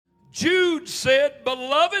Jude said,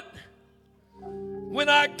 Beloved, when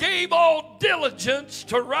I gave all diligence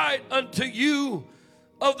to write unto you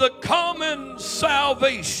of the common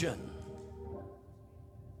salvation,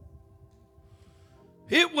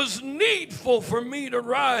 it was needful for me to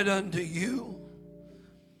write unto you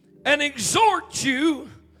and exhort you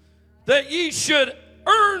that ye should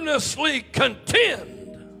earnestly contend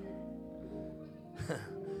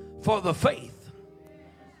for the faith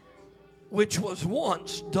which was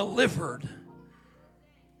once delivered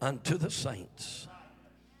unto the saints.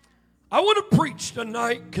 I want to preach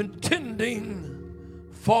tonight, contending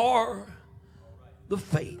for the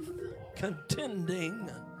faith. Contending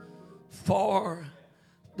for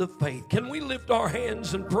the faith. Can we lift our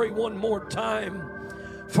hands and pray one more time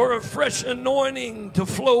for a fresh anointing to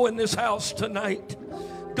flow in this house tonight?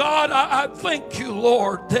 God, I thank you,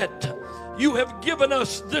 Lord, that you have given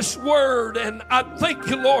us this word, and I thank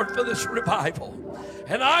you, Lord, for this revival.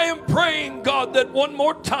 And I am praying, God, that one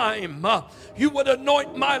more time you would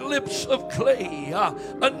anoint my lips of clay,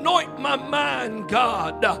 anoint my mind,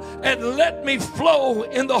 God, and let me flow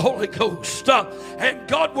in the Holy Ghost. And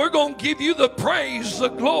God, we're going to give you the praise, the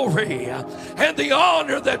glory, and the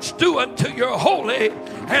honor that's due unto your holy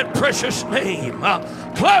and precious name.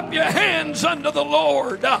 Clap your hands unto the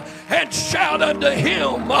Lord and shout unto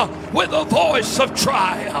him with a voice of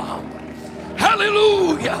triumph.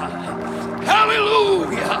 Hallelujah!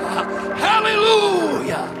 Hallelujah!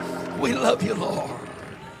 Hallelujah! We love you, Lord.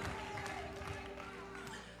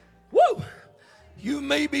 Woo! You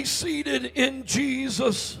may be seated in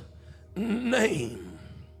Jesus' name.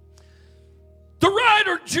 The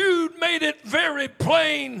writer Jude made it very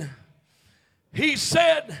plain. He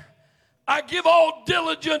said, I give all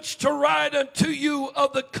diligence to write unto you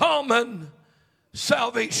of the common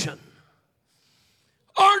salvation.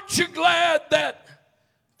 Aren't you glad that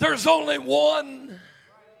there's only one?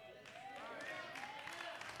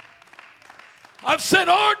 I've said,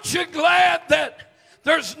 aren't you glad that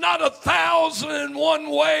there's not 1,001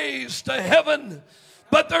 ways to heaven,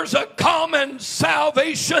 but there's a common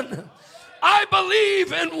salvation? I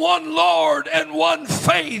believe in one Lord and one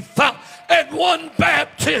faith and one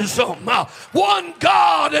baptism, one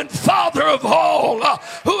God and Father of all,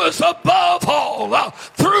 who is above all,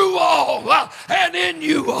 through all, and in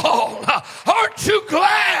you all. Aren't you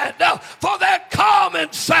glad for that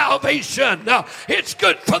common salvation? It's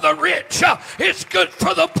good for the rich. It's good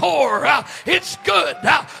for the poor. It's good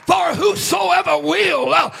for whosoever will.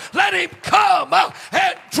 Let him come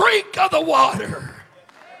and drink of the water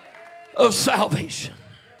of salvation.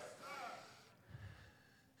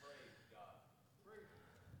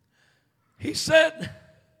 He said,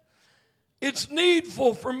 it's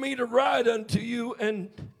needful for me to write unto you and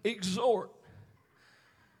exhort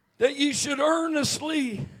that ye should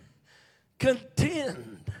earnestly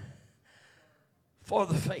contend for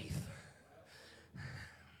the faith.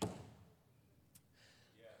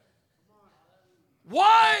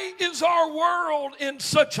 Why is our world in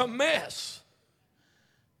such a mess?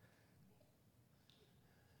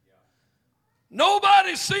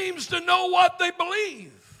 Nobody seems to know what they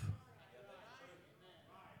believe.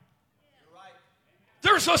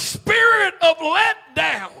 There's a spirit of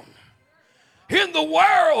letdown in the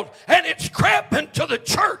world, and it's crept into the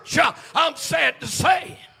church, I'm sad to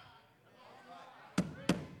say.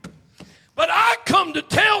 But I come to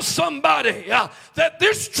tell somebody that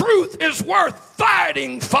this truth is worth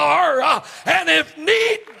fighting for, and if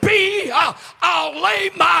need be, I'll lay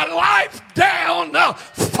my life down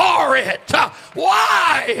for it.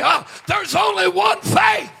 Why? There's only one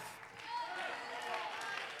faith.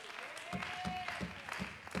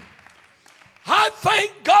 I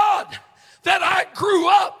thank God that I grew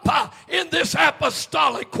up in this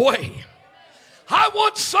apostolic way. I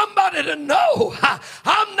want somebody to know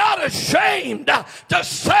I'm not ashamed to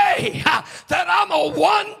say that I'm a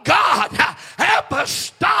one God,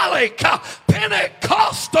 apostolic,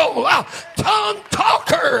 Pentecostal, tongue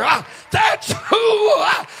talker. That's who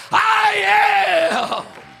I am.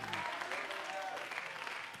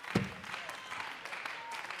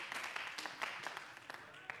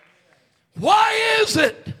 Why is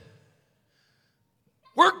it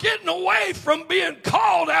we're getting away from being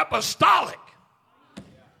called apostolic?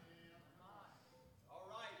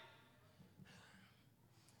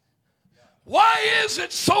 Why is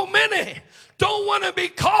it so many don't want to be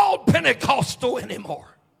called Pentecostal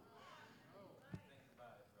anymore?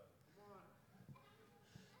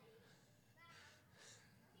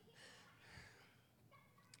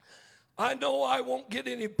 I know I won't get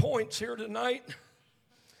any points here tonight,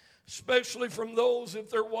 especially from those if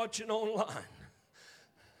they're watching online.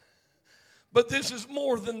 But this is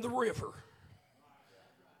more than the river.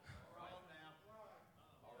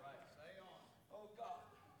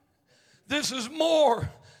 This is more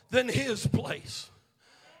than his place.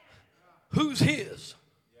 Who's his?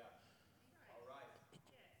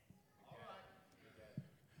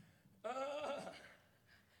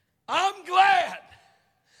 I'm glad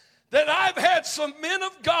that I've had some men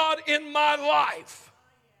of God in my life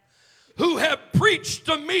who have preached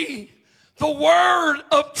to me the word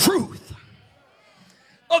of truth.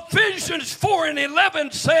 Ephesians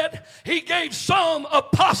 4:11 said he gave some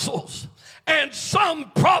apostles and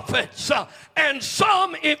some prophets and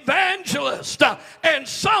some evangelists and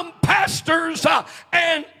some pastors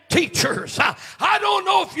and teachers. I don't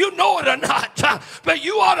know if you know it or not, but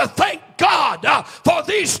you ought to thank God for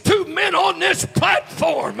these two men on this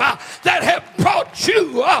platform that have brought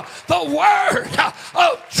you the word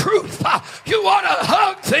of truth. You ought to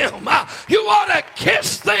hug them. You ought to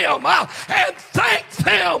kiss them and thank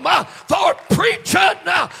them for preaching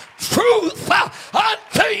truth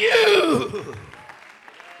unto you.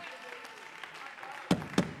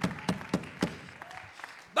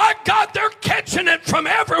 My God, they're catching it from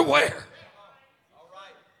everywhere. All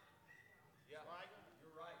right. Yeah,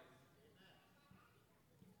 you're right.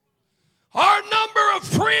 Our number of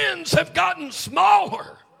friends have gotten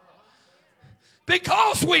smaller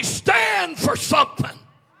because we stand for something.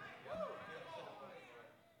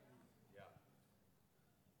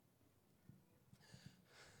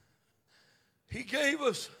 He gave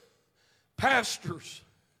us pastors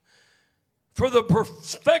for the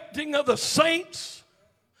perfecting of the saints,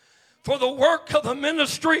 for the work of the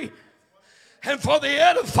ministry, and for the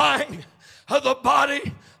edifying of the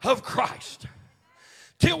body of Christ,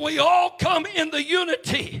 till we all come in the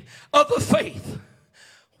unity of the faith,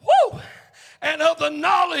 and of the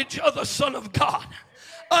knowledge of the Son of God,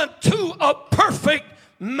 unto a perfect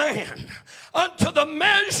man, unto the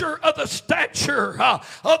measure of the stature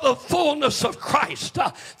of the fullness of Christ,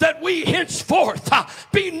 that we henceforth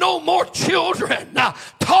be no more children,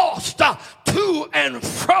 tossed to and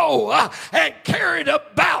fro and carried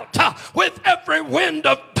about with every wind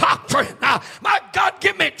of doctrine. My God,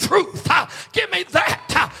 give me truth. Give me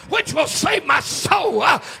that which will save my soul.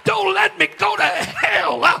 Don't let me go to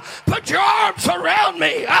hell. Put your arms around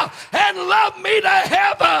me and love me to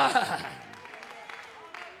heaven.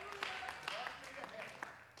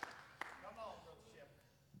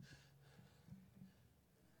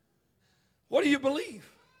 What do you believe?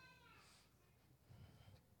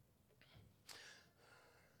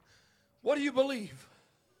 What do you believe?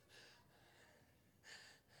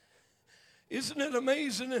 Isn't it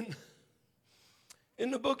amazing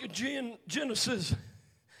in the book of Genesis,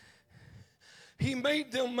 he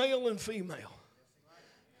made them male and female.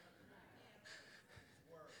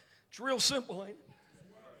 It's real simple, ain't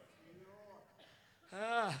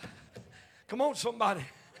it? Come on, somebody.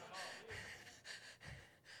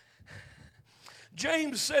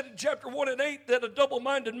 James said in chapter 1 and 8 that a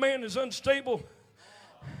double-minded man is unstable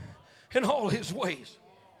in all his ways.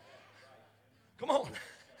 Come on.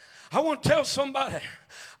 I want to tell somebody,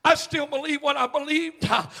 I still believe what I believed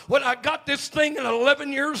when I got this thing at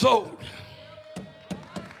 11 years old.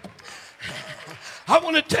 I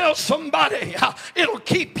want to tell somebody, it'll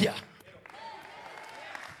keep you.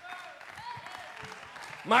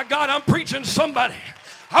 My God, I'm preaching somebody.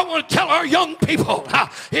 I want to tell our young people,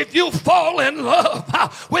 if you fall in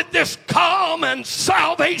love with this common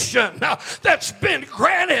salvation that's been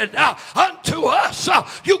granted unto us,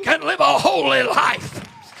 you can live a holy life.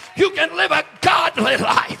 You can live a godly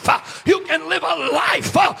life. You can live a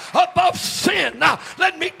life above sin.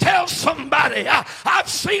 Let me tell somebody, I've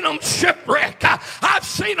seen them shipwreck. I've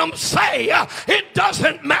seen them say, it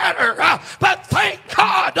doesn't matter. But thank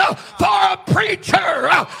God for a preacher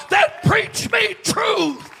that preached me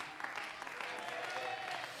truth.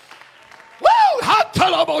 Woo!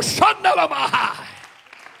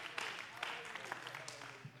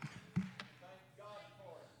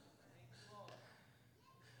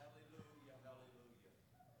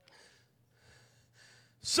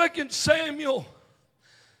 Second Samuel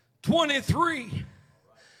 23,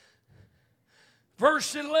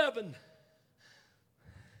 verse 11.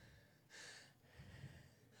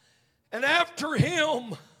 And after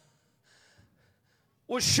him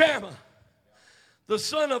was Shammah, the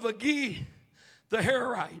son of Agee, the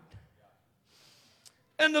Herite.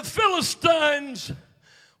 And the Philistines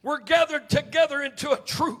were gathered together into a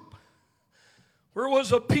troop, where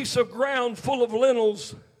was a piece of ground full of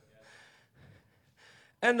lentils,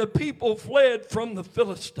 and the people fled from the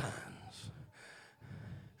Philistines.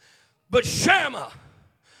 But Shammah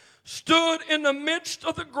stood in the midst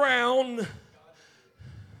of the ground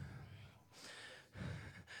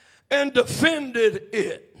and defended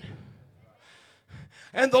it.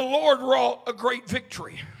 And the Lord wrought a great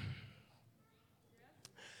victory.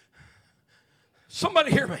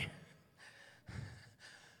 Somebody hear me.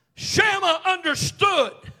 Shammah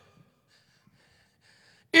understood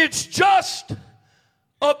it's just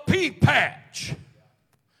a pea patch.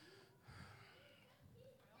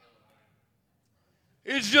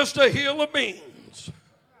 It's just a hill of beans.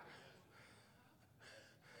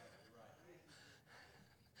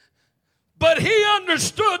 But he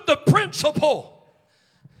understood the principle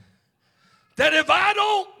that if I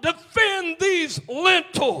don't defend these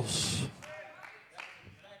lentils,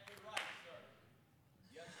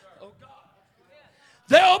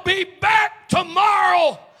 they'll be back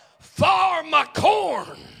tomorrow for my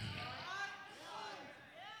corn.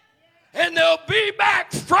 And they'll be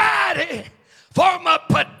back Friday for my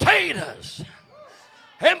potatoes.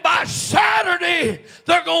 And by Saturday,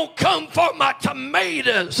 they're going to come for my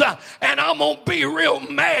tomatoes. And I'm going to be real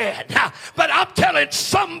mad. But I'm telling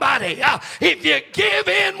somebody, if you give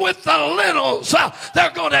in with the lentils,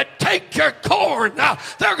 they're going to take your corn.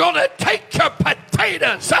 They're going to take your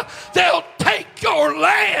potatoes. They'll take your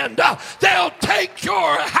land. They'll take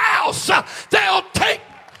your house. They'll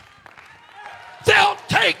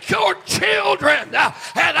take your children.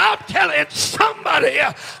 And I'm telling somebody,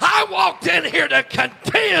 I walked in here to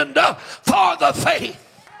contend for the faith.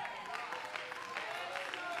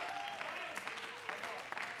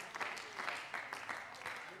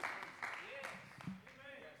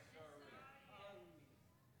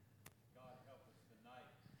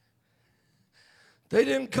 They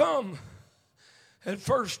didn't come at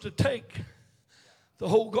first to take the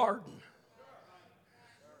whole garden.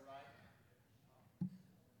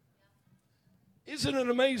 Isn't it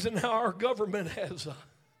amazing how our government has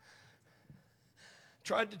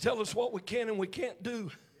tried to tell us what we can and we can't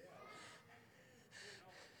do?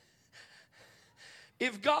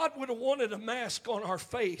 If God would have wanted a mask on our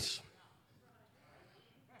face,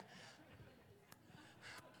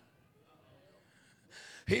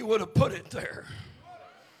 He would have put it there.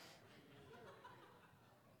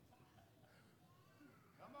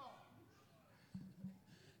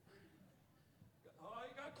 Oh,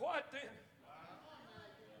 you got quiet then.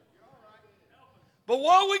 But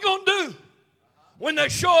what are we going to do when they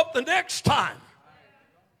show up the next time?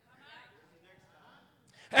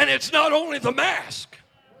 And it's not only the mask.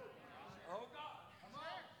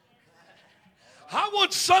 I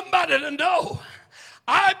want somebody to know,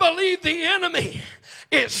 I believe the enemy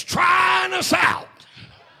is trying us out.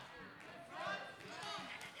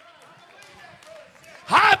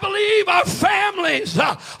 I believe our families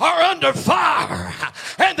are under fire,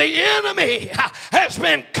 and the enemy has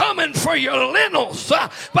been coming for your lentils.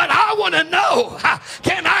 But I want to know,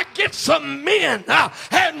 can I get some men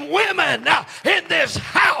and women in this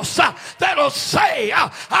house that'll say,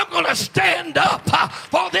 I'm going to stand up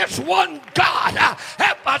for this one God,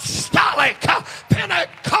 apostolic,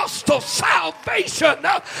 Pentecostal salvation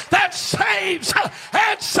that saves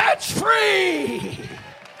and sets free.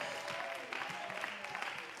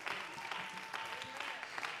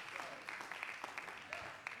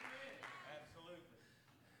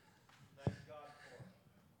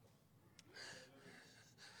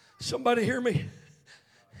 Somebody hear me.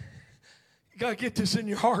 You got to get this in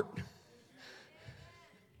your heart.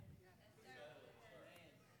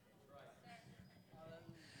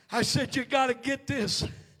 I said you got to get this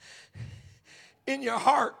in your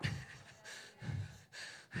heart.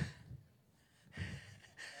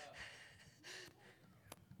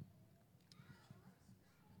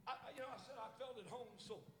 I said I felt at home,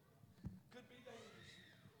 so could be dangerous.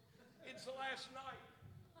 It's the last night.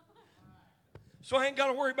 So I ain't got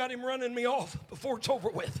to worry about him running me off before it's over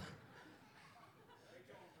with.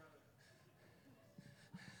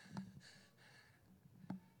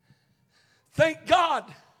 Thank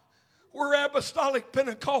God we're apostolic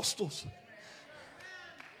Pentecostals.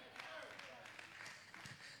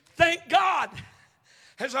 Thank God,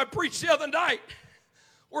 as I preached the other night,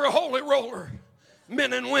 we're a holy roller,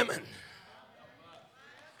 men and women.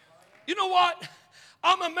 You know what?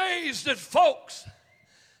 I'm amazed at folks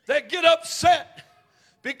that get upset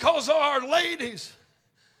because our ladies,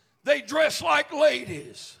 they dress like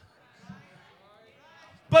ladies.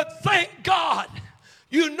 But thank God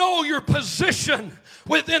you know your position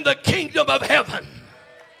within the kingdom of heaven.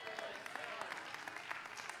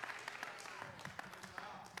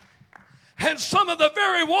 And some of the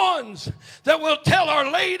very ones that will tell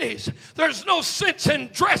our ladies there's no sense in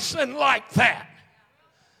dressing like that.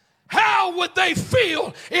 How would they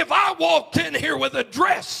feel if I walked in here with a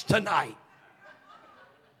dress tonight?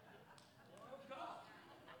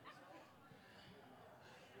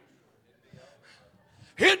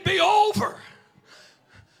 It'd be over.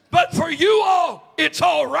 But for you all, it's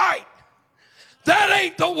all right. That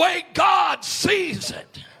ain't the way God sees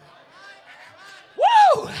it.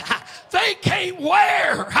 Woo! They can't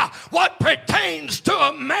wear what pertains to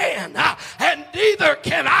a man, and neither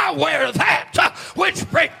can I wear that which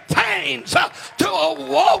pertains to a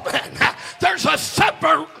woman. There's a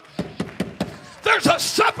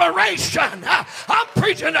separation. I'm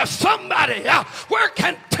preaching to somebody. We're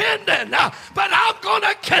contending, but I'm going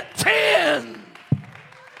to contend.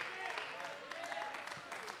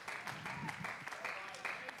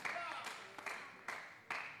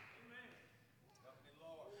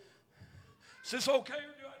 Is this okay, or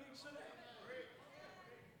do I need to sit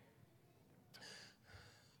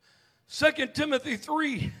down? 2 Timothy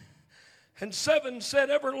 3:7 said,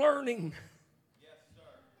 ever learning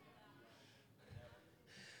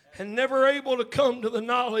and never able to come to the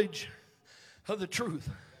knowledge of the truth.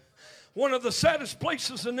 One of the saddest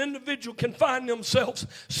places an individual can find themselves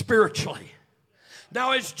spiritually.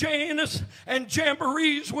 Now, as Jannes and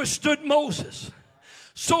Jambres withstood Moses,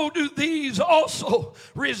 so do these also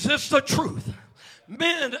resist the truth.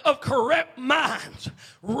 Men of corrupt minds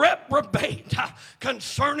reprobate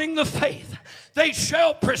concerning the faith. They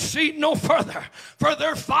shall proceed no further, for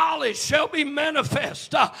their folly shall be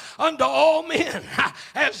manifest unto all men,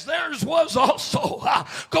 as theirs was also.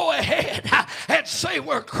 Go ahead and say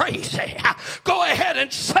we're crazy. Go ahead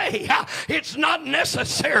and say it's not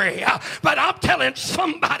necessary. But I'm telling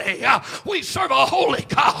somebody, we serve a holy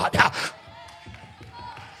God.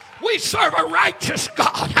 We serve a righteous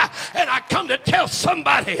God. And I come to tell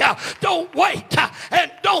somebody, don't wait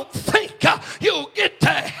and don't think you'll get to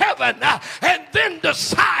heaven and then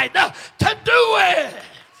decide to do it.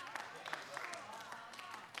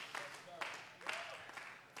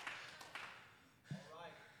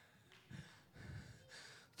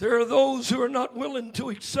 There are those who are not willing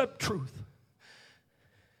to accept truth.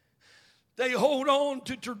 They hold on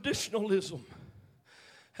to traditionalism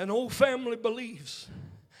and old family beliefs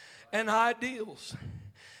and ideals,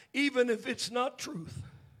 even if it's not truth.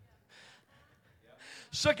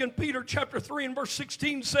 2 Peter chapter 3 and verse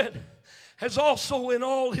 16 said, as also in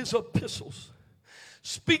all his epistles,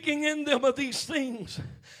 speaking in them of these things,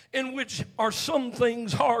 in which are some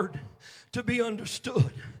things hard to be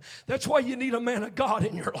understood. That's why you need a man of God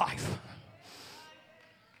in your life.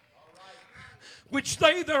 Which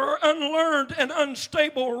they that are unlearned and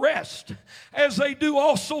unstable rest, as they do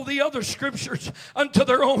also the other scriptures, unto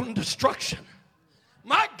their own destruction.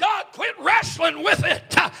 My God, quit wrestling with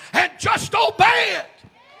it and just obey it.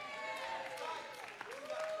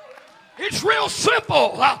 It's real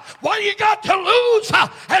simple. What do you got to lose?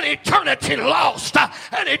 An eternity lost.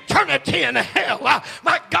 An eternity in hell.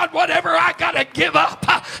 My God, whatever I got to give up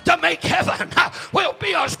to make heaven will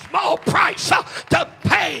be a small price to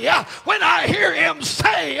pay when I hear him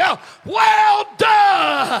say, well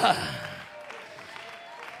done.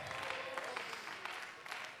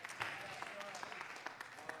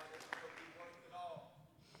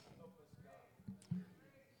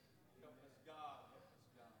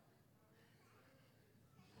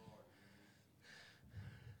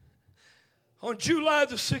 On July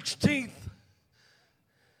the 16th,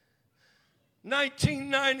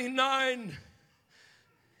 1999,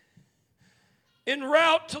 en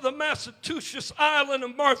route to the Massachusetts island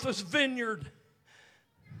of Martha's Vineyard,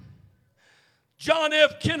 John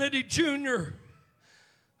F. Kennedy Jr.,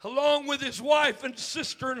 along with his wife and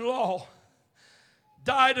sister-in-law,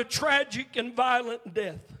 died a tragic and violent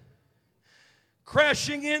death,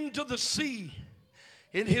 crashing into the sea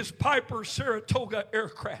in his Piper Saratoga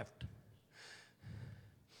aircraft.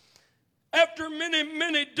 After many,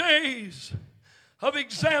 many days of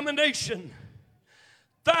examination,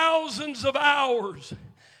 thousands of hours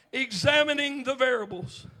examining the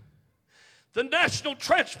variables, the National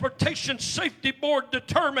Transportation Safety Board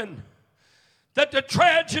determined that the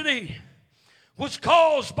tragedy was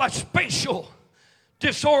caused by spatial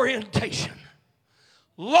disorientation,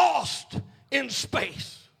 lost in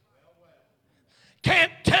space.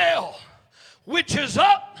 Can't tell which is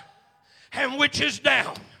up and which is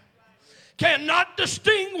down. Cannot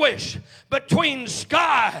distinguish between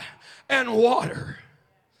sky and water.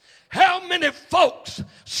 How many folks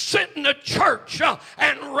sit in the church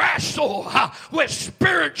and wrestle with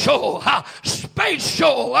spiritual,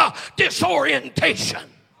 spatial disorientation?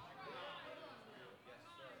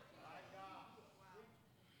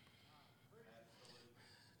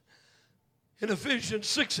 In Ephesians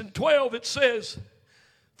 6 and 12 it says,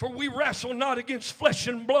 for we wrestle not against flesh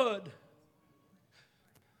and blood,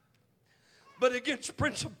 but against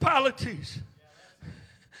principalities,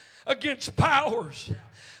 against powers,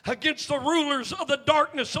 against the rulers of the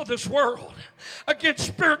darkness of this world, against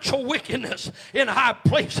spiritual wickedness in high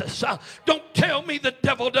places. Don't tell me the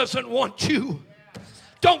devil doesn't want you.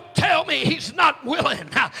 Don't tell me he's not willing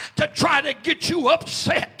to try to get you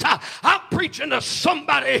upset. I'm preaching to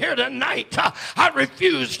somebody here tonight. I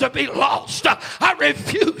refuse to be lost. I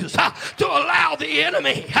refuse to allow the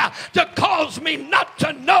enemy to cause me not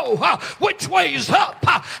to know which way's up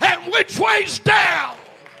and which way's down.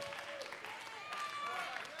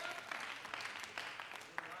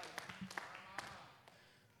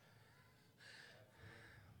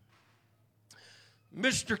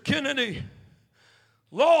 Mr. Kennedy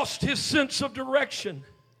lost his sense of direction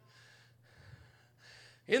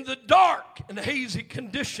in the dark and hazy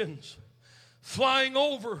conditions flying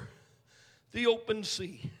over the open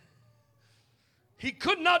sea. He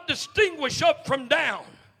could not distinguish up from down,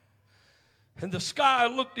 and the sky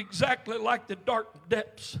looked exactly like the dark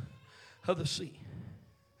depths of the sea.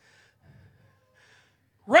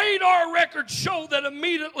 Radar records show that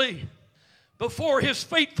immediately before his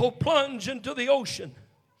fateful plunge into the ocean,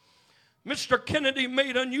 Mr. Kennedy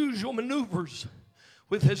made unusual maneuvers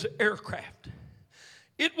with his aircraft.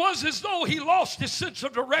 It was as though he lost his sense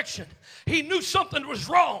of direction. He knew something was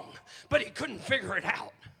wrong, but he couldn't figure it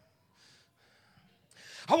out.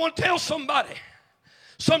 I want to tell somebody,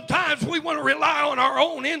 sometimes we want to rely on our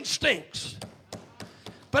own instincts.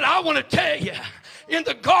 But I want to tell you, in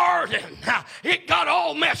the garden, it got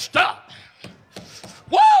all messed up.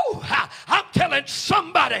 Whoa! I'm telling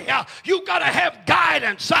somebody, you got to have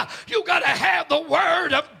guidance. You got to have the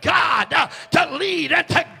Word of God to lead and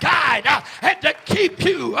to guide and to keep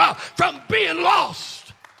you from being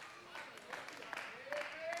lost.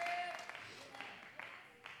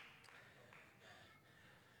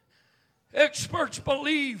 Experts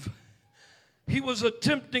believe he was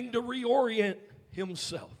attempting to reorient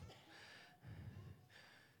himself.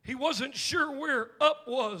 He wasn't sure where up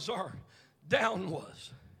was or down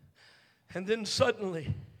was. And then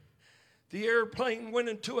suddenly, the airplane went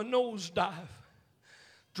into a nosedive,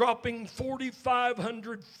 dropping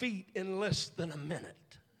 4,500 feet in less than a minute.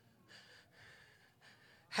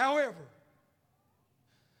 However,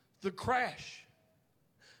 the crash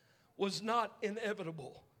was not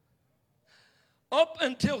inevitable. Up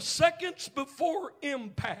until seconds before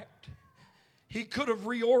impact, he could have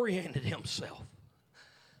reoriented himself,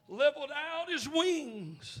 leveled out his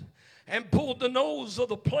wings, and pulled the nose of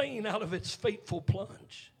the plane out of its fateful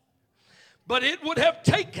plunge. But it would have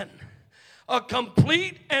taken a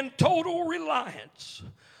complete and total reliance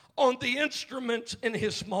on the instruments in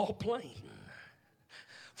his small plane.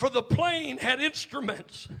 For the plane had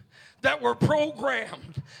instruments that were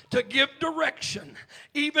programmed to give direction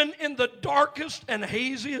even in the darkest and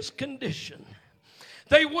haziest condition.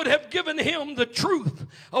 They would have given him the truth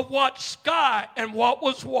of what sky and what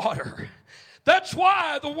was water. That's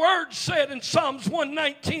why the word said in Psalms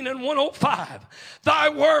 119 and 105, thy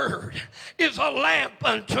word is a lamp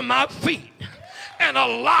unto my feet and a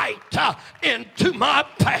light into my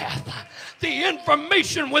path. The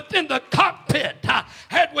information within the cockpit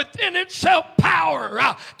had within itself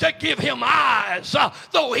power to give him eyes,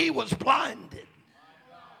 though he was blinded.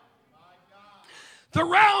 The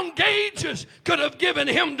round gauges could have given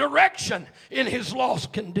him direction in his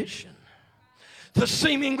lost condition. The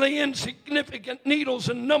seemingly insignificant needles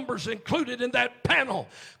and numbers included in that panel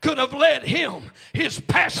could have led him, his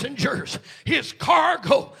passengers, his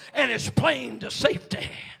cargo, and his plane to safety.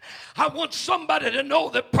 I want somebody to know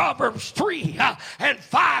that Proverbs 3 and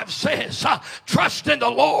 5 says, trust in the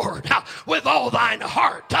Lord with all thine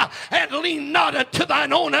heart and lean not unto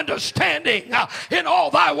thine own understanding. In all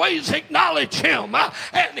thy ways acknowledge him,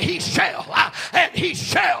 and he shall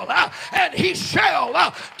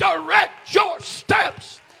direct your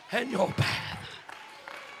steps and your path.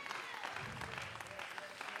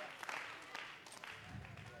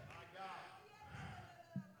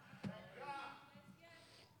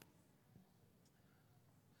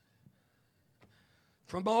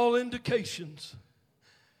 From all indications,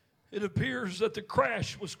 it appears that the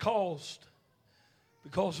crash was caused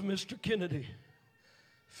because Mr. Kennedy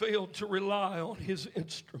failed to rely on his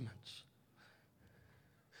instruments.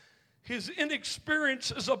 His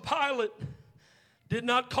inexperience as a pilot did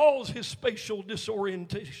not cause his spatial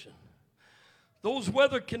disorientation. Those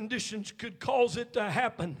weather conditions could cause it to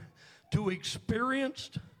happen to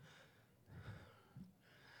experienced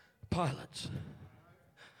pilots.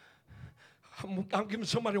 I'm giving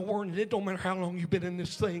somebody a warning. It don't matter how long you've been in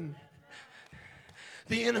this thing.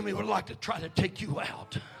 The enemy would like to try to take you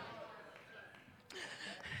out.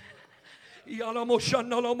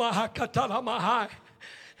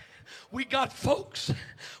 We got folks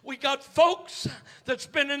that's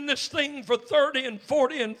been in this thing for 30 and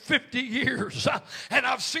 40 and 50 years. And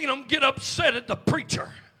I've seen them get upset at the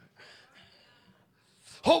preacher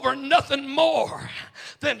over nothing more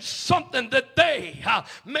than something that they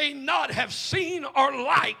may not have seen or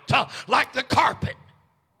liked, like the carpet.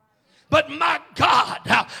 But my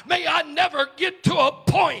God, may I never get to a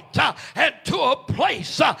point and to a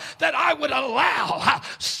place that I would allow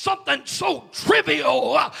something so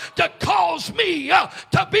trivial to cause me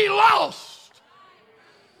to be lost.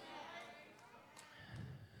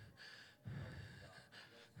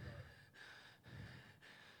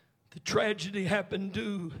 The tragedy happened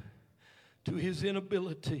due to his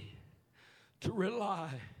inability to rely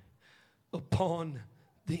upon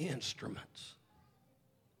the instruments.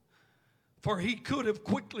 For he could have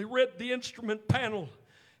quickly read the instrument panel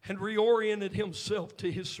and reoriented himself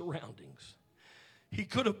to his surroundings. He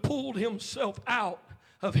could have pulled himself out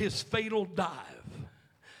of his fatal dive.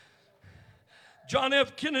 John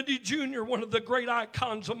F. Kennedy Jr., one of the great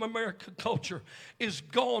icons of American culture, is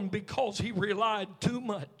gone because he relied too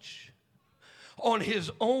much on his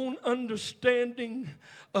own understanding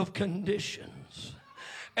of conditions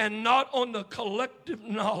and not on the collective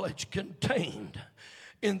knowledge contained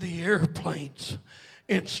in the airplane's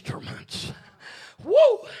instruments.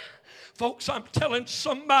 Woo! Folks, I'm telling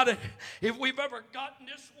somebody, if we've ever gotten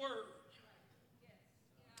this word,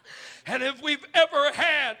 and if we've ever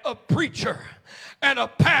had a preacher and a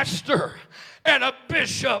pastor and a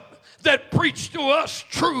bishop that preached to us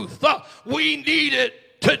truth, we need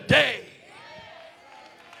it today.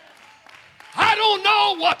 I don't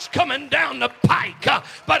know what's coming down the pike,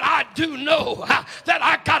 but I do know that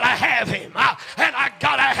I gotta have him, and I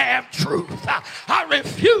gotta have truth. I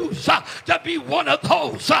refuse to be one of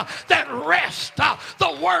those that wrest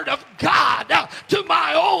the word of God to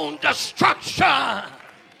my own destruction.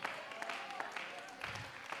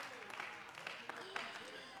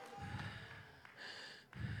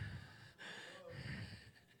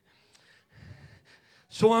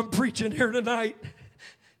 So I'm preaching here tonight.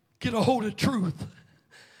 Get a hold of truth.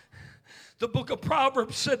 The book of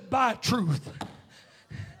Proverbs said, buy truth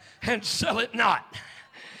and sell it not.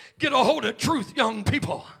 Get a hold of truth, young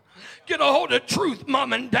people. Get a hold of truth,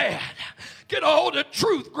 mom and dad. Get a hold of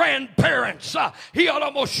truth, grandparents.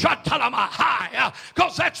 Because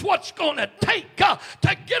that's what's going to take to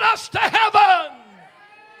get us to heaven.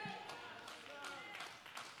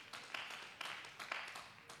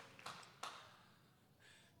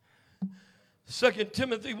 2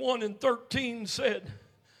 Timothy 1:13 said,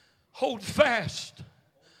 hold fast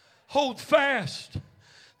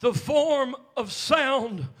the form of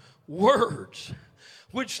sound words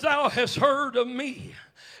which thou hast heard of me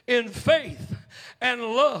in faith and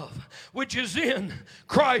love which is in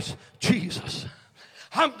Christ Jesus.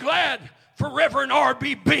 I'm glad for Reverend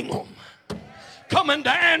R.B. Bingham coming to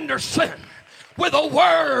Anderson with a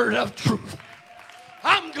word of truth.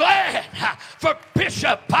 I'm glad for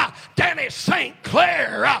Bishop Danny St.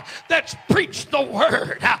 Clair that's preached the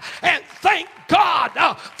word. And thank God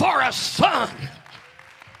for a son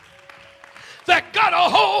that got a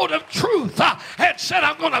hold of truth and said,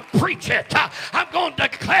 I'm going to preach it. I'm going to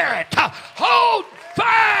declare it. Hold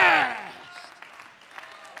fast.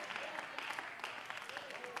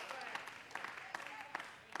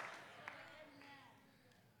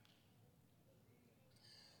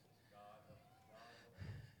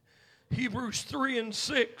 Hebrews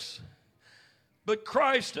 3:6. But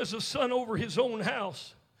Christ as a son over his own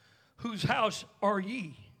house, whose house are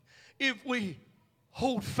ye, if we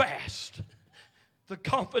hold fast the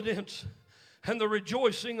confidence and the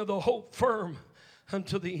rejoicing of the hope firm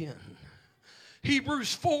unto the end.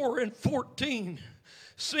 Hebrews 4:14.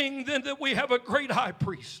 Seeing then that we have a great high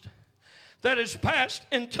priest that is passed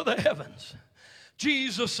into the heavens,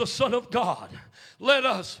 Jesus the Son of God, let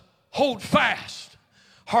us hold fast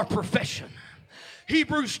our profession.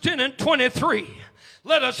 Hebrews 10:23.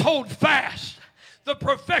 Let us hold fast the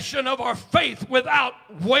profession of our faith without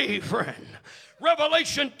wavering.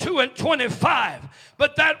 Revelation 2:25.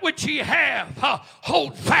 But that which ye have,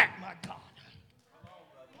 hold fast, my God.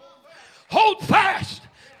 Hold fast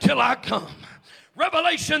till I come.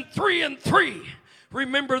 Revelation 3:3.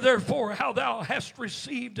 Remember therefore how thou hast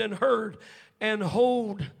received and heard, and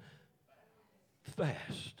hold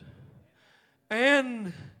fast.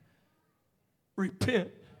 And repent.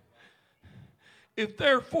 If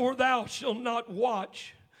therefore thou shalt not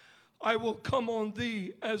watch, I will come on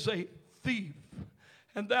thee as a thief,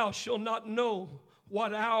 and thou shalt not know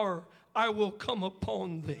what hour I will come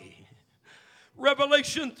upon thee.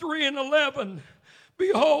 Revelation 3:11.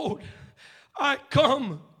 Behold, I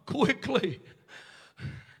come quickly.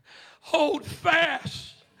 hold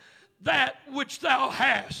fast that which thou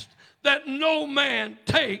hast, that no man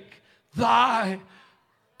take thy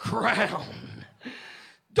crown.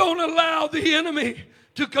 Don't allow the enemy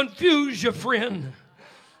to confuse you, friend.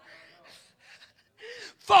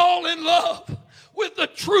 Fall in love with the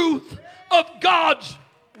truth of God's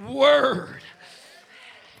word.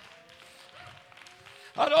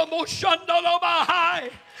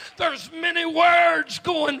 There's many words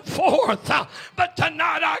going forth, but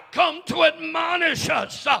tonight I come to admonish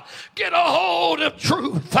us. Get a hold of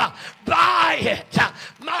truth. Buy it.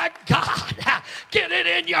 My God, get it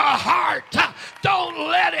in your heart. Don't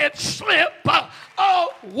let it slip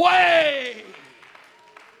away.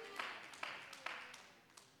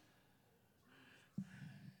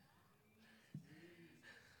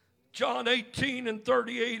 John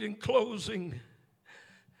 18:38 in closing.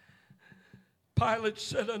 Pilate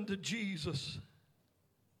said unto Jesus,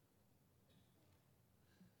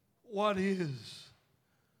 what is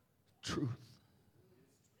truth?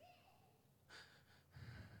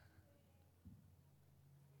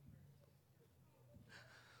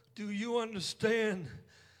 Do you understand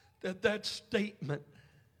that that statement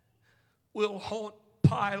will haunt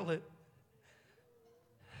Pilate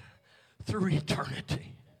through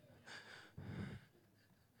eternity?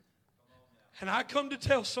 And I come to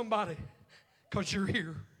tell somebody, because you're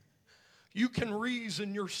here, you can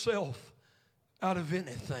reason yourself out of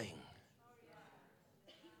anything,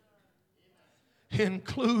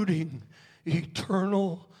 including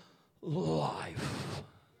eternal life.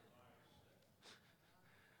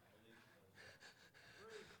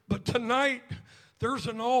 But tonight, there's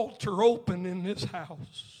an altar open in this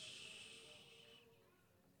house.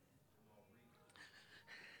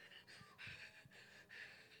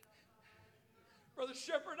 Brother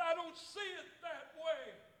Sheppard, I don't see it that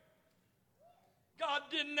way. God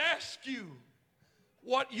didn't ask you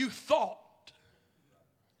what you thought.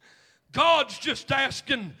 God's just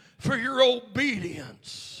asking for your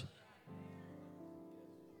obedience.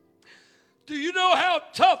 Do you know how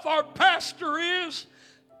tough our pastor is?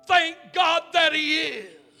 Thank God that he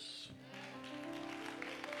is.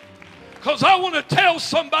 Because I want to tell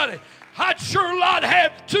somebody, I'd sure rather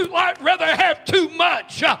have too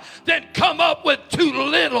much than come up with too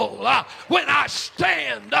little when I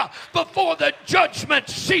stand before the judgment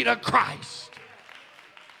seat of Christ.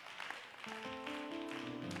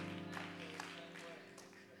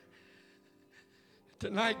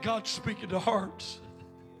 Tonight, God's speaking to hearts.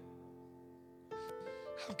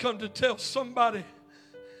 I've come to tell somebody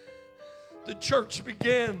the church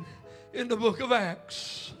began in the book of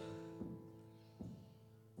Acts.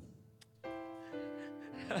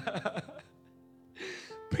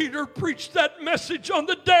 Peter preached that message on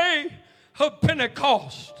the day of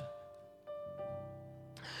Pentecost.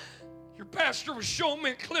 Your pastor was showing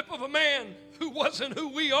me a clip of a man who wasn't who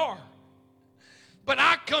we are. But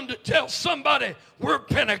I come to tell somebody we're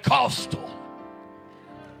Pentecostal.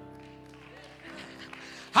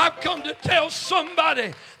 I've come to tell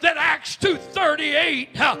somebody that Acts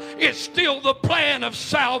 2:38 is still the plan of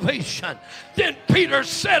salvation. Then Peter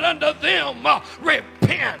said unto them,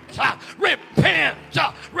 repent, repent,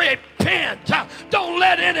 repent. Don't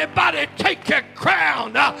let anybody take your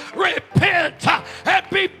crown. Repent and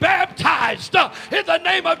be baptized in the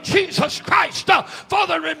name of Jesus Christ for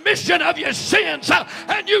the remission of your sins,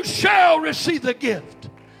 and you shall receive the gift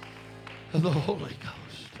of the Holy Ghost.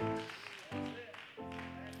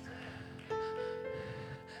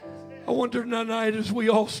 I wonder tonight as we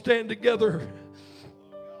all stand together,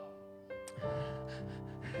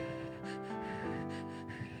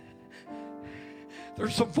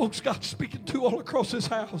 there's some folks God's speaking to all across this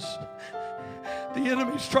house. The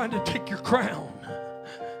enemy's trying to take your crown.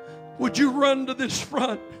 Would you run to this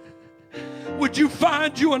front? Would you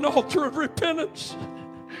find you an altar of repentance?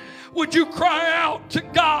 Would you cry out to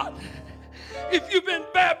God? If you've been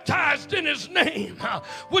baptized in his name,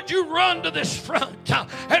 would you run to this front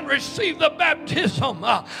and receive the baptism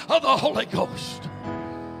of the Holy Ghost?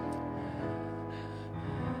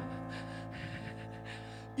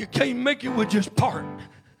 You can't make it with just part.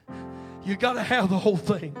 You got to have the whole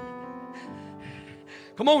thing.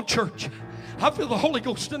 Come on, church. I feel the Holy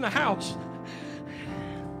Ghost in the house.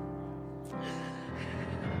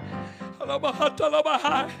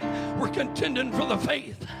 We're contending for the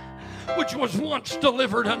faith which was once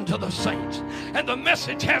delivered unto the saints, and the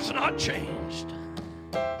message has not changed.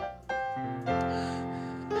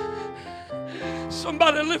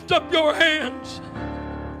 Somebody lift up your hands.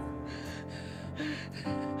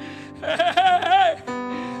 Hey.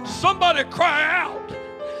 Somebody cry out,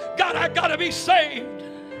 God, I gotta be saved.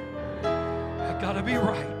 I gotta be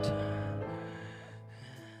right.